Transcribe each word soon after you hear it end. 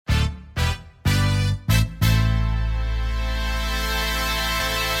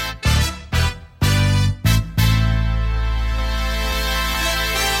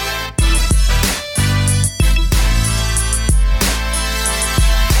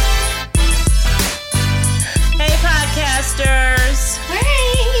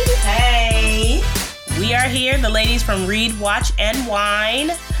the ladies from Read, Watch, and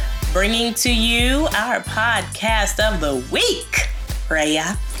Wine, bringing to you our podcast of the week.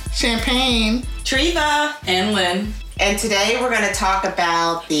 Raya, Champagne, Treva, and Lynn. And today we're going to talk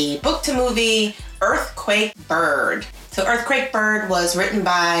about the book-to-movie Earthquake Bird. So Earthquake Bird was written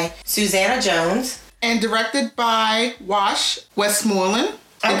by Susanna Jones. and directed by Wash Westmoreland.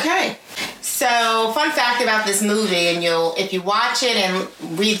 Okay. So, fun fact about this movie, and if you watch it and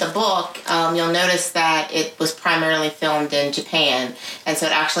read the book, you'll notice that it was primarily filmed in Japan, and so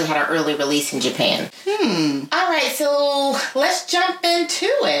it actually had an early release in Japan. All right, so let's jump into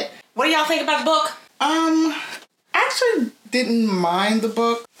it. What do y'all think about the book? Actually didn't mind the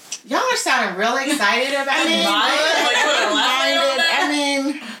book. Y'all are sounding really excited about it.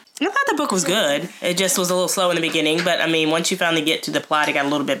 I thought the book was good. It just was a little slow in the beginning, but I mean, once you finally get to the plot, it got a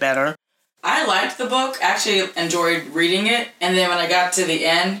little bit better. I liked the book, actually enjoyed reading it, and then when I got to the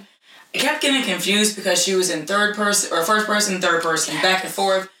end, I kept getting confused because she was in third person, or first person, third person, back and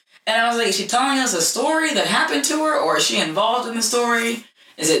forth, and I was like, is she telling us a story that happened to her, or is she involved in the story?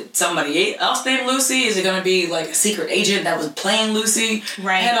 Is it somebody else named Lucy? Is it going to be like a secret agent that was playing Lucy?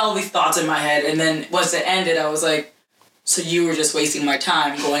 Right. I had all these thoughts in my head, and then once it ended, I was like, so you were just wasting my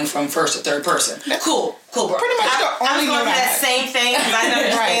time going from first to third person. Cool, bro. Pretty much I was going through that same thing because I didn't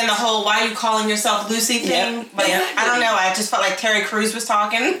understand the whole "why you calling yourself Lucy" thing. Yep. But I don't know. I just felt like Terry Crews was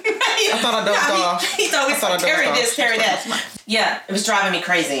talking. I thought I dozed off. He's always like, Terry this, Terry that. Yeah, it was driving me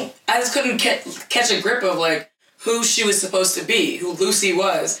crazy. I just couldn't catch a grip of like who she was supposed to be, who Lucy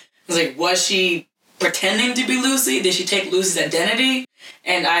was. I was like, was she pretending to be Lucy? Did she take Lucy's identity?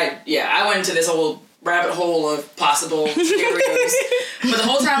 And I went into this whole rabbit hole of possible scenarios. But the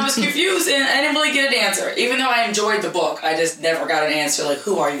whole time I was confused and I didn't really get an answer. Even though I enjoyed the book, I just never got an answer. Like,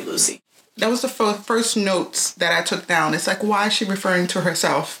 who are you, Lucy? That was the first notes that I took down. It's like, why is she referring to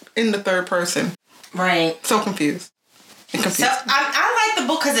herself in the third person? Right. So confused. So I liked the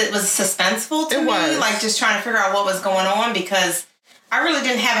book because it was suspenseful to me. Was. Like just trying to figure out what was going on because I really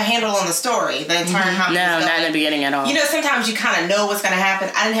didn't have a handle on the story the entire time. No, not in the beginning at all. You know, sometimes you kind of know what's going to happen.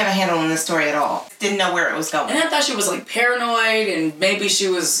 I didn't have a handle on the story at all. Didn't know where it was going. And I thought she was like paranoid and maybe she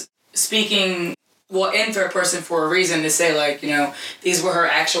was speaking in third person for a reason to say like, you know, these were her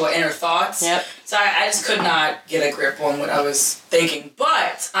actual inner thoughts. Yep. So I just could not get a grip on what I was thinking.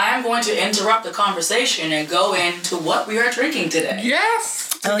 But I am going to interrupt the conversation and go into what we are drinking today.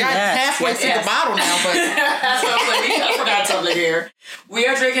 Yes. Oh, We got yes. halfway through the bottle now, but So I was like, I forgot something here. We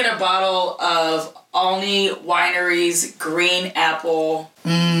are drinking a bottle of Alney Winery's Green Apple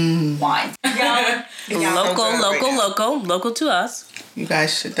wine. Local to us. you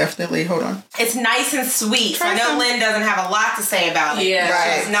guys should definitely hold on. It's nice and sweet. Try I know some. Lynn doesn't have a lot to say about it. Yeah. She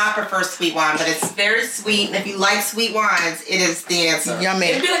Right. does not prefer sweet wine, but it's very sweet. And if you like sweet wines, it is the answer. Yummy.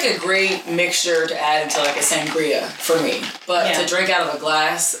 It'd be like a great mixture to add into like a sangria for me. But to drink out of a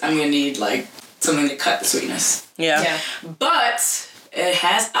glass, I'm gonna need like something to cut the sweetness. Yeah. But it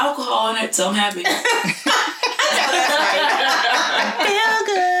has alcohol in it, so I'm happy. Feel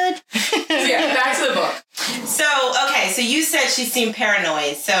good. Yeah, back to the book. So you said she seemed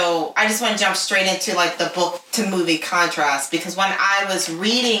paranoid. So I just want to jump straight into like the book to movie contrast because when I was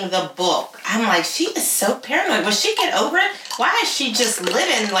reading the book, I'm like, she is so paranoid. Will she get over it? Why is she just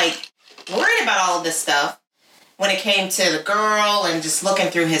living like worried about all of this stuff when it came to the girl and just looking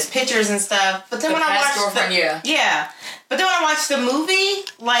through his pictures and stuff? But then when I watched But then when I watched the movie,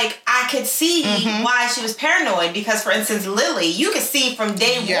 like, I could see why she was paranoid. Because, for instance, Lily, you could see from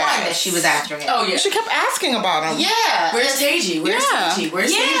day one that she was after him. Oh, yeah. She kept asking about him. Yeah. Where's Teji? Where's Teji?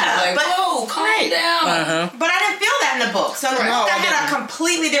 Where's Teji? Like, but- whoa, calm down. But I didn't feel that in the book. So in the book, I had a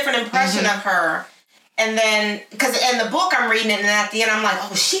completely different impression of her. And then, because in the book I'm reading it, and at the end I'm like,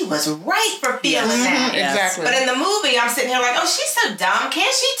 oh, she was right for feeling that. Yes. Exactly. But in the movie, I'm sitting here like, oh, she's so dumb.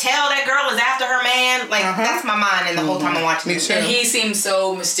 Can't she tell that girl is after her man? Like, that's my mind in the whole time I'm watching it. And he seemed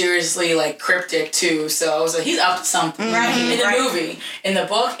so mysteriously, like, cryptic, too. So I was like, he's up to something. Right. In the movie. In the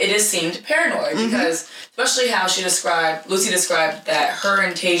book, it just seemed paranoid. Because, especially how Lucy described that her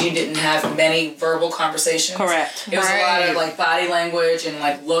and Teji didn't have many verbal conversations. Correct. It was a lot of, like, body language and,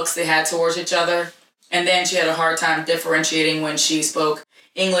 like, looks they had towards each other. And then she had a hard time differentiating when she spoke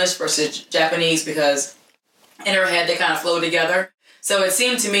English versus Japanese because in her head they kind of flowed together. So it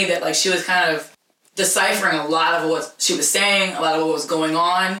seemed to me that like she was kind of deciphering a lot of what she was saying, a lot of what was going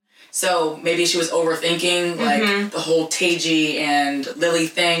on. So maybe she was overthinking like the whole Teji and Lily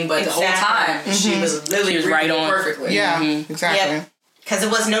thing, but the whole time she was reading right it on. perfectly. Yeah, exactly. Yep. Because there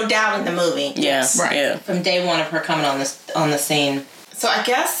was no doubt in the movie. Yeah. Right. Yeah. From day one of her coming on the scene. So I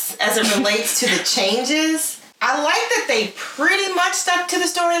guess as it relates to the changes, I like that they pretty much stuck to the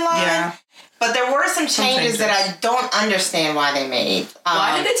storyline. Yeah. But there were some changes that I don't understand why they made.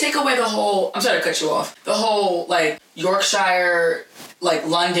 Why did they take away the whole... I'm sorry to cut you off. The whole, like, Yorkshire, like,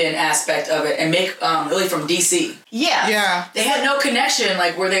 London aspect of it and make Lily from D.C. Yeah. Yeah. They had no connection,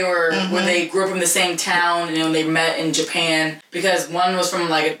 like, where they were... Where they grew up in the same town and, you know, they met in Japan because one was from,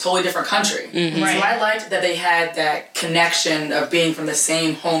 like, a totally different country. Right. So I liked that they had that connection of being from the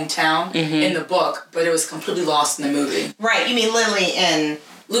same hometown in the book, but it was completely lost in the movie. Right. You mean Lily and...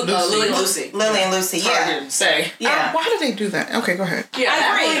 Lily and Lucy. Lily and Lucy, Hard to say. Yeah. Why did they do that? Okay, go ahead. Yeah,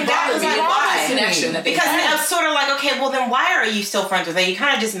 I agree. That was like why. connection that they Because had. I was sort of like, okay, well then why are you still friends with her? You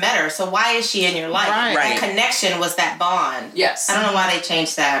kind of just met her, so why is she in your life? Right. That connection was that bond. Yes. I don't know why they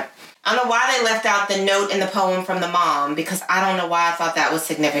changed that. I don't know why they left out the note in the poem from the mom, because I don't know why I thought that was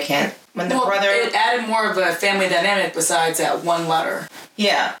significant. When the brother... It added more of a family dynamic besides that one letter.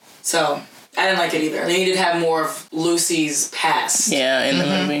 Yeah. So... I didn't like it either. They needed to have more of Lucy's past. Yeah, in the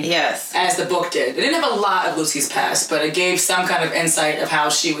movie. Yes. As the book did. It didn't have a lot of Lucy's past, but it gave some kind of insight of how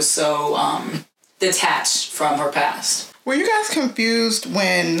she was so detached from her past. Were you guys confused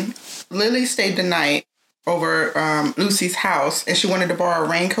when Lily stayed the night over Lucy's house and she wanted to borrow a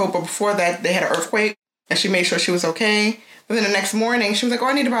raincoat, but before that they had an earthquake and she made sure she was okay? But then the next morning she was like, oh,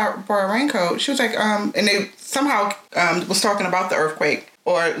 I need to borrow a raincoat. She was like, and they somehow was talking about the earthquake.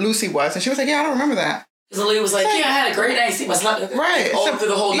 Or Lucy was. And she was like, yeah, I don't remember that. Because Lily was like, yeah, I had a great night. I slept right. all through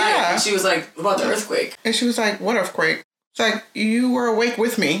the whole night. Yeah. And she was like, what about the earthquake? And she was like, what earthquake? It's like, you were awake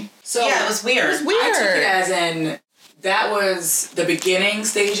with me. So yeah, it was weird. It was weird. I took it as in, that was the beginning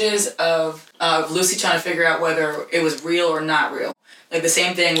stages of Lucy trying to figure out whether it was real or not real. Like the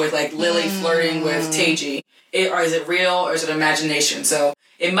same thing with like Lily flirting with Teji. Or is it real or is it imagination? So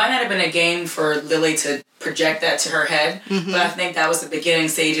it might not have been a game for Lily to project that to her head, but I think that was the beginning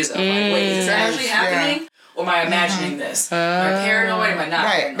stages of like, wait, is this actually happening? Or am I imagining this? Am I paranoid? Am I not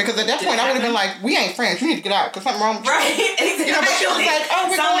Right, paranoid? because at that point I would have been like, we ain't friends. You need to get out because something wrong with you. Right, exactly. You know, but she was like, oh,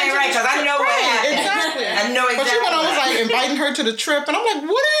 we're Something going to right, the because I know what right, happened. exactly. I know exactly. But she went on was like inviting her to the trip, and I'm like,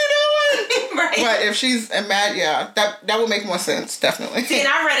 what are you doing? Right. But if she's mad, yeah, that would make more sense, definitely. See, and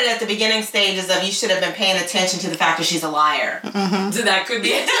I read it at the beginning stages of you should have been paying attention to the fact that she's a liar. So that could be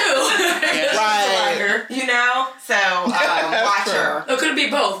it too. Right. You know? So, watch true. her. It could be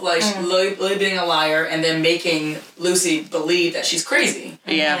both, like Lily being a liar and then making Lucy believe that she's crazy.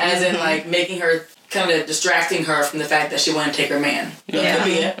 Yeah. As in, like, making her, kind of distracting her from the fact that she wanted to take her man. That could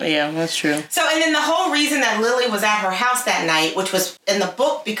be it. Yeah, that's true. So, and then the whole reason that Lily was at her house that night, which was in the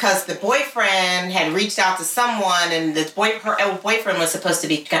book because the boyfriend had reached out to someone and her old boyfriend was supposed to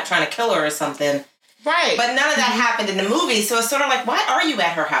be trying to kill her or something. Right. But none of that happened in the movie, so it's sort of like, why are you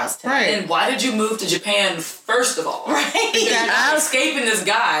at her house tonight? Right. And why did you move to Japan first of all? Right. You're not escaping this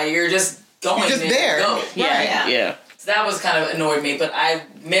guy. You're just going You're just there. Go. Yeah. Yeah. So that was kind of annoyed me, but I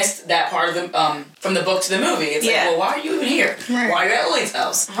missed that part of the from the book to the movie. It's like, well, why are you even here? Right. Why are you at Lily's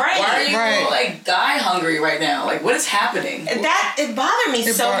house? Right. Why are you Right. like guy hungry right now? Like, what is happening? That it bothered me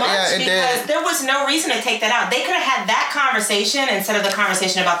so much because there was no reason to take that out. They could have had that conversation instead of the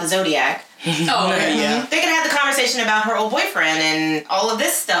conversation about the Zodiac. Oh, okay. Yeah. They could have the conversation about her old boyfriend and all of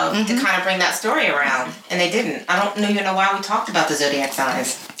this stuff to kind of bring that story around, and they didn't. I don't even know why we talked about the Zodiac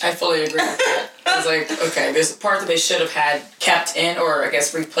signs. I fully agree with that. I was like, okay, there's a part that they should have had kept in, or I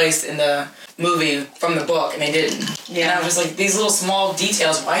guess replaced in the movie from the book, and they didn't. Yeah. And I was just like, these little small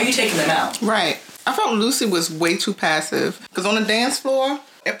details, why are you taking them out? Right. I felt Lucy was way too passive. Because on the dance floor,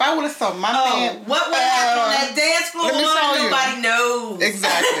 if I would have thought my man... What would happen on that dance floor? let me tell you. Nobody knows.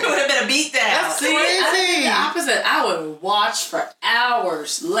 Exactly. It would have been a beatdown. That's See, I think the opposite. I would watch for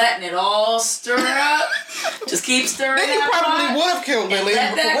hours, letting it all stir up. Just keep stirring. Then you that probably pot. would have killed Lily.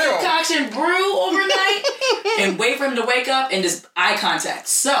 Let that for real. concoction brew overnight and wait for him to wake up and just eye contact.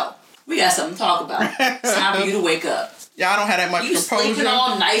 So, we got something to talk about. It's time for you to wake up. Y'all don't have that much You composure. sleeping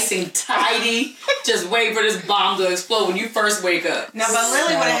all nice and tidy, just wait for this bomb to explode when you first wake up. No, but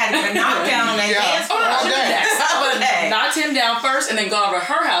Lily would have had to knock down on that dance Oh, floor. no, she Okay. Okay. knocked him down first and then go over to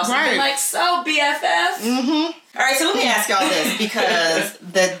her house and be Right. like, so BFF? All right, so let me ask y'all this, because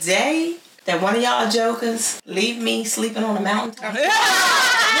the day that one of y'all jokers leave me sleeping on a mountaintop. It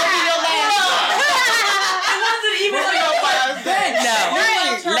wasn't even like a bed. No.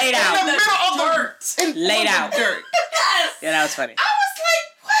 Laid out. In the middle of the dirt. Laid out. dirt. Yes. Yeah, that was funny. I was like,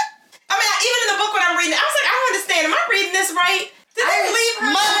 what? I mean, even in the book when I'm reading it, I was like, I don't understand. Am I reading this right? Did they leave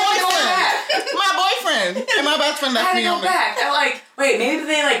her? My boyfriend and my best friend I left had to me go on back. I'm like, wait, maybe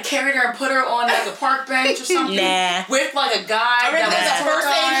they like carried her and put her on like a park bench or something. Nah. With like a guy. Or if that there's a was first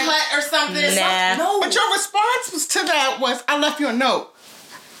aid guy. hut or something. Nah. No. But your response was to that was, I left you a note.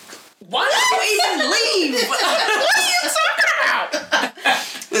 Why did you even leave? What are you talking about?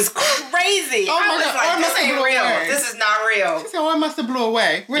 It was crazy. crazy. Oh my I was God. like, I this must have ain't blew real. away. This is not real. So I must have blew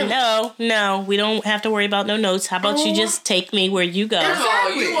away. Really? No, we don't have to worry about no notes. How about you just take me where you go?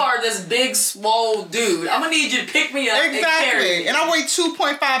 Exactly. You are this big, swole dude. I'm gonna need you to pick me up and carry Exactly. me. And I weigh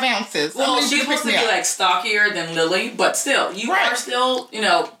 2.5 ounces. Well, I need you she's supposed to pick be me up. like stockier than Lily, but still, you Right. are still,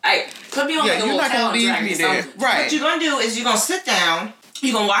 I put me on Yeah, like a you're little not gonna talent leave track me or there. something. Right. What you're gonna do is you're gonna sit down,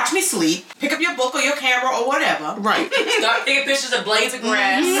 you're gonna watch me sleep, pick up your book or your camera or whatever. Right. Start taking pictures of blades of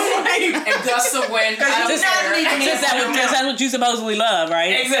grass and gusts of wind. I don't Just not care. leaving me Since that's what you supposedly love,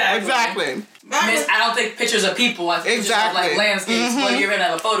 right? Exactly. Exactly. Miss, I don't take pictures of people. I take pictures of like Exactly. landscapes. But you're gonna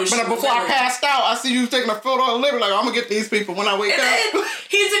have a photo shoot. But with before I Lily. passed out, I see you taking a photo of Liberty. Like, I'm gonna get these people when I wake And up. then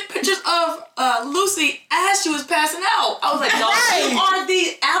he took pictures of Lucy as she was passing out. I was like, no, you are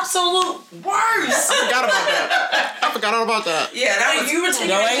the absolute worst. I forgot about that. I forgot all about that. Yeah, that Like, was you were taking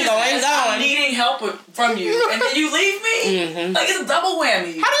Going, pictures going, as I'm going. needing help from you, and then you leave me. Like, it's a double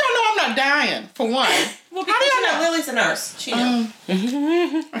whammy. How do you know I'm not dying? For one, Well, how do you know Lily's a nurse? She knew.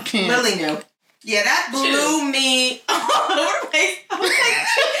 I can't. Lily knew. Yeah, that blew me all over the place. I was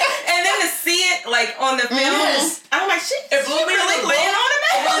like, and then to see it like on the film, Yes. I'm like, she It blew me really to the laying on bone.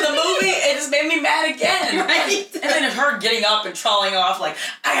 the And in the movie, it just made me mad again. Right. And then her getting up and trolling off like,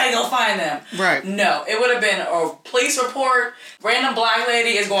 I gotta go find them. Right. No, it would have been a police report. Random black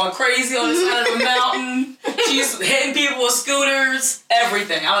lady is going crazy on the side of a mountain. She's hitting people with scooters.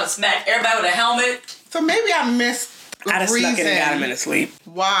 Everything. I would smack everybody with a helmet. So maybe I missed the I'd have reason snuck in and got him in his sleep.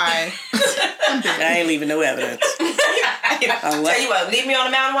 why. I ain't leaving no evidence. I'll tell you what, leave me on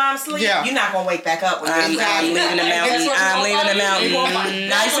the mountain while I'm asleep. Yeah. You're not gonna wake back up when I'm you're leaving the mountain. I'm leaving the mountain.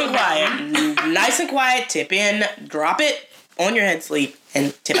 Nice and quiet. Nice and quiet. Tip in, drop it on your head, sleep,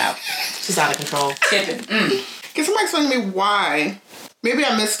 and tip out. She's out of control. Tipping. Can somebody explain to me why? Maybe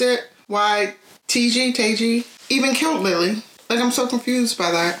I missed it. Why Teji even killed Lily? Like, I'm so confused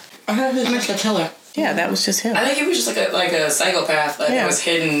by that. I heard he was a killer. Yeah, that was just him. I think he was just like a psychopath that was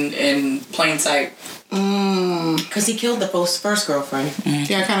hidden in plain sight. Because he killed the first girlfriend.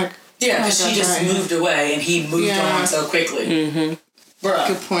 Yeah, kind of. Yeah, because she just moved away and he moved Yeah. on so quickly. Bruh.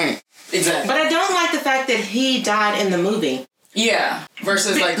 Good point. Exactly. But I don't like the fact that he died in the movie. Yeah.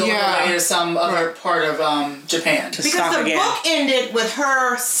 Versus like going away to some other part of Japan. To Because stop the again. book ended with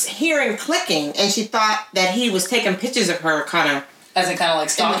her hearing clicking, and she thought that he was taking pictures of her, kind of. As in kind of like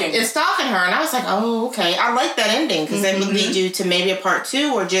stalking. And stalking her, and I was like, oh, okay. I like that ending, because that would lead you to maybe a part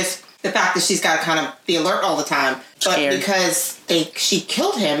 2, or just the fact that she's got to kind of be alert all the time. But Scared. because she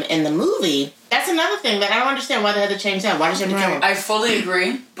killed him in the movie, that's another thing that I don't understand why they had to change that. Why did she have to kill him? I fully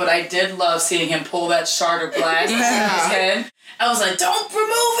agree, but I did love seeing him pull that shard of glass out of his head. I was like, don't remove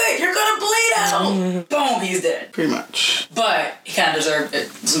it! You're gonna bleed out! Boom, he's dead. Pretty much. But he kind of deserved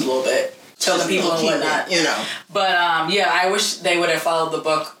it just a little bit. Killing people and whatnot. You know. But yeah, I wish they would have followed the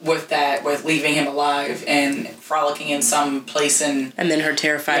book with that, with leaving him alive and frolicking in some place in... And then her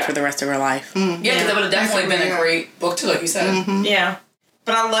terrified for the rest of her life. Yeah, because that would have definitely been a Yeah. great book too, like you said. Yeah.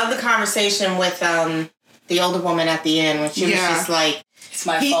 But I love the conversation with the older woman at the end, when she was just like, It's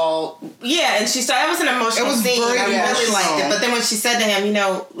my fault. yeah, and she started, it was an emotional It was scene. very I really emotional. liked it. But then when she said to him,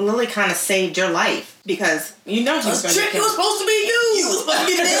 Lily kind of saved your life, because he was going to Trick, it was supposed to be you! You was supposed to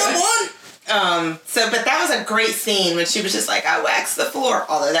be the damn one! But that was a great scene when she was just like, I waxed the floor.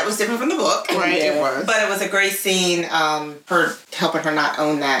 Although that was different from the book. Right, it was. But it was a great scene, her helping her not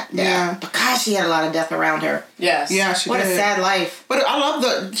own that death. Yeah. But gosh, she had a lot of death around her. Yes. Yeah, she What did. a sad life. But I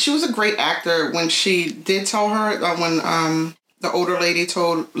love she was a great actor when she did tell her, when the older lady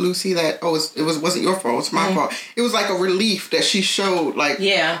told Lucy that, it wasn't your fault, it's my fault. It was like a relief that she showed, like,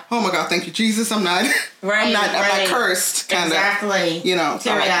 Yeah. oh my God, thank you, Jesus, I'm not Right, I'm not right. cursed, kind of. Exactly. You know,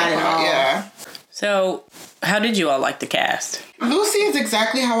 so I like Teary-eyed that and part, all. yeah. So, how did you all like the cast? Lucy is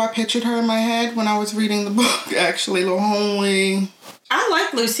exactly how I pictured her in my head when I was reading the book, actually. A little homely. I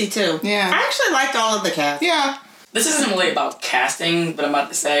like Lucy too. Yeah. I actually liked all of the cast. Yeah. This isn't really about casting, but I'm about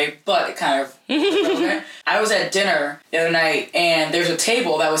to say, but it kind of relevant. I was at dinner the other night, and there's a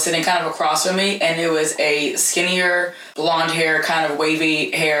table that was sitting kind of across from me, and it was a skinnier, blonde hair, kind of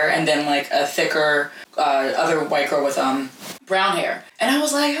wavy hair, and then like a thicker other white girl with brown hair. And I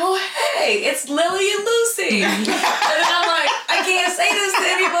was like, oh hey, it's Lily and Lucy. And then I'm like, I can't say this to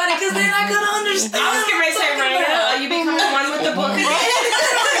anybody because then I couldn't understand. I was getting ready to say, Raina, are you becoming one with the book again?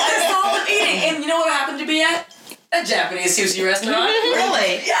 That's all I'm eating. And you know what I happened to be at? A Japanese sushi restaurant.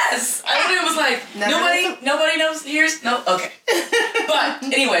 Really? Yes. I literally was like, nobody knows. Okay. But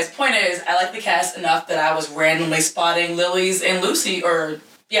anyways, point is, I like the cast enough that I was randomly spotting Lily's and Lucy, or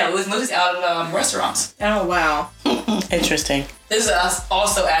Yeah, Lose movies out of restaurants. Oh, wow. Interesting. This is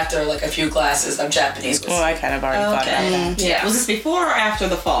also after like a few glasses of Japanese whiskey. Well, I kind of already thought about that. Yeah. Was this before or after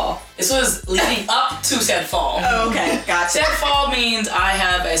the fall? This was leading up to said fall. Oh, okay. Gotcha. Said fall means I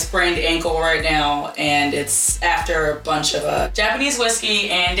have a sprained ankle right now, and it's after a bunch of Japanese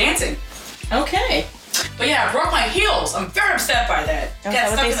whiskey and dancing. Okay. But yeah, I broke my heels. I'm very upset by that. Okay, Got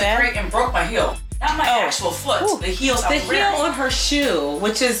what stuck they in said? the grate and broke my heel. Not my actual foot. The heels The I'm heel wearing. on her shoe,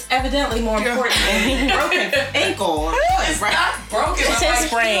 which is evidently more important than broken ankle. It's not broken, but said my heel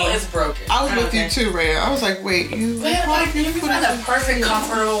sprained. is broken. I was with you too, Ray. I was like, wait, you. Man, like, you find the perfect,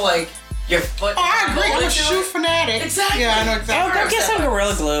 comfortable, like, your foot. Oh, I agree. I'm a Go shoe into it. fanatic. Exactly. Yeah, I know Oh, exactly. go get some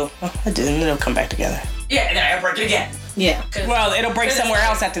Gorilla Glue. Oh, I didn't. It'll come back together. Yeah, and then I break it again. Yeah. Well, it'll break 'Cause it's somewhere like-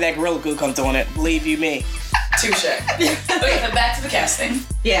 else after that Gorilla Glue comes on it. Believe you me. Touche. Okay, but back to the casting.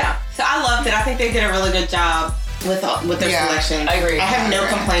 Yeah. So I loved it. I think they did a really good job with their Yeah, selection. I agree. I have no I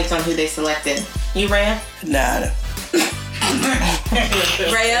agree. complaints on who they selected. You, Rhea? Nah.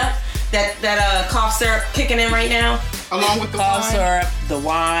 Rhea? That cough syrup kicking in right now? Along with the Cough wine. syrup, the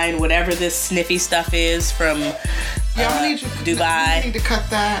wine, whatever this sniffy stuff is from Yeah, I need you. Dubai. You need to cut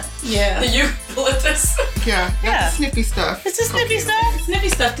that. Yeah. The eucalyptus. Yeah, Yeah. that's the sniffy stuff. It's the sniffy stuff. Sniffy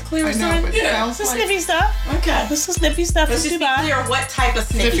stuff to clear I his know, tongue. but it sounds It's the like sniffy stuff. Okay. It's the sniffy stuff Let's from just be Dubai. clear what type of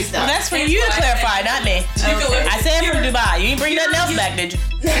sniffy Sniffy stuff. That's for you to clarify, not me. Eucalyptus. I said from Dubai. You didn't bring nothing else back, did you?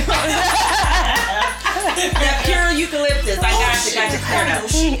 Yeah, pure eucalyptus. I got you cleared up.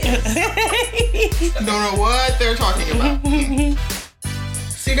 don't know what they're talking about.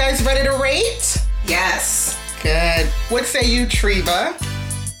 So you guys ready to rate? Yes. Good. What say you, Treva?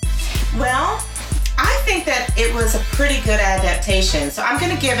 Well, I think that it was a pretty good adaptation. So I'm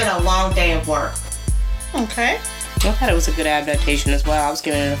going to give it a long day of work. Okay. I thought it was a good adaptation as well. I was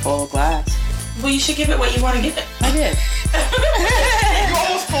giving it a full glass. Well, you should give it what you want to give it. I did. You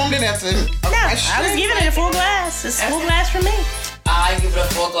almost formed it as a question. I was giving it a full glass. It's a full glass for me. I give it a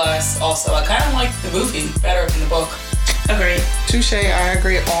full glass also. I kind of like the movie better than the book. Agreed. Touche, I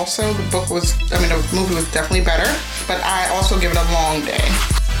agree also. The movie was definitely better, but I also give it a long day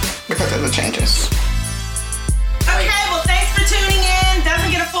because of the changes. Okay, well, thanks for tuning in.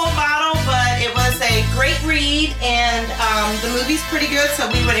 Doesn't get a full bottle, but it was a great read, and the movie's pretty good, so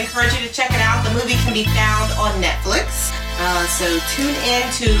we would encourage you to check it out. The movie can be found on Netflix. So tune in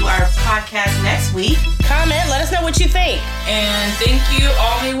to our podcast next week. Comment. Let us know what you think. And thank you,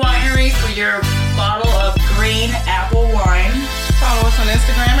 Almy Winery, for your bottle of green apple wine. Follow us on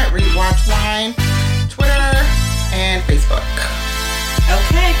Instagram at Rewatch Wine, Twitter, and Facebook.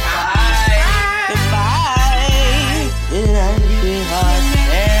 Okay, Bye. Goodbye. Sweetheart,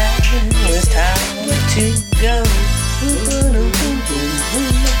 it's time to go.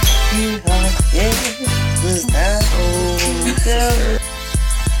 Sweetheart, it's time to go.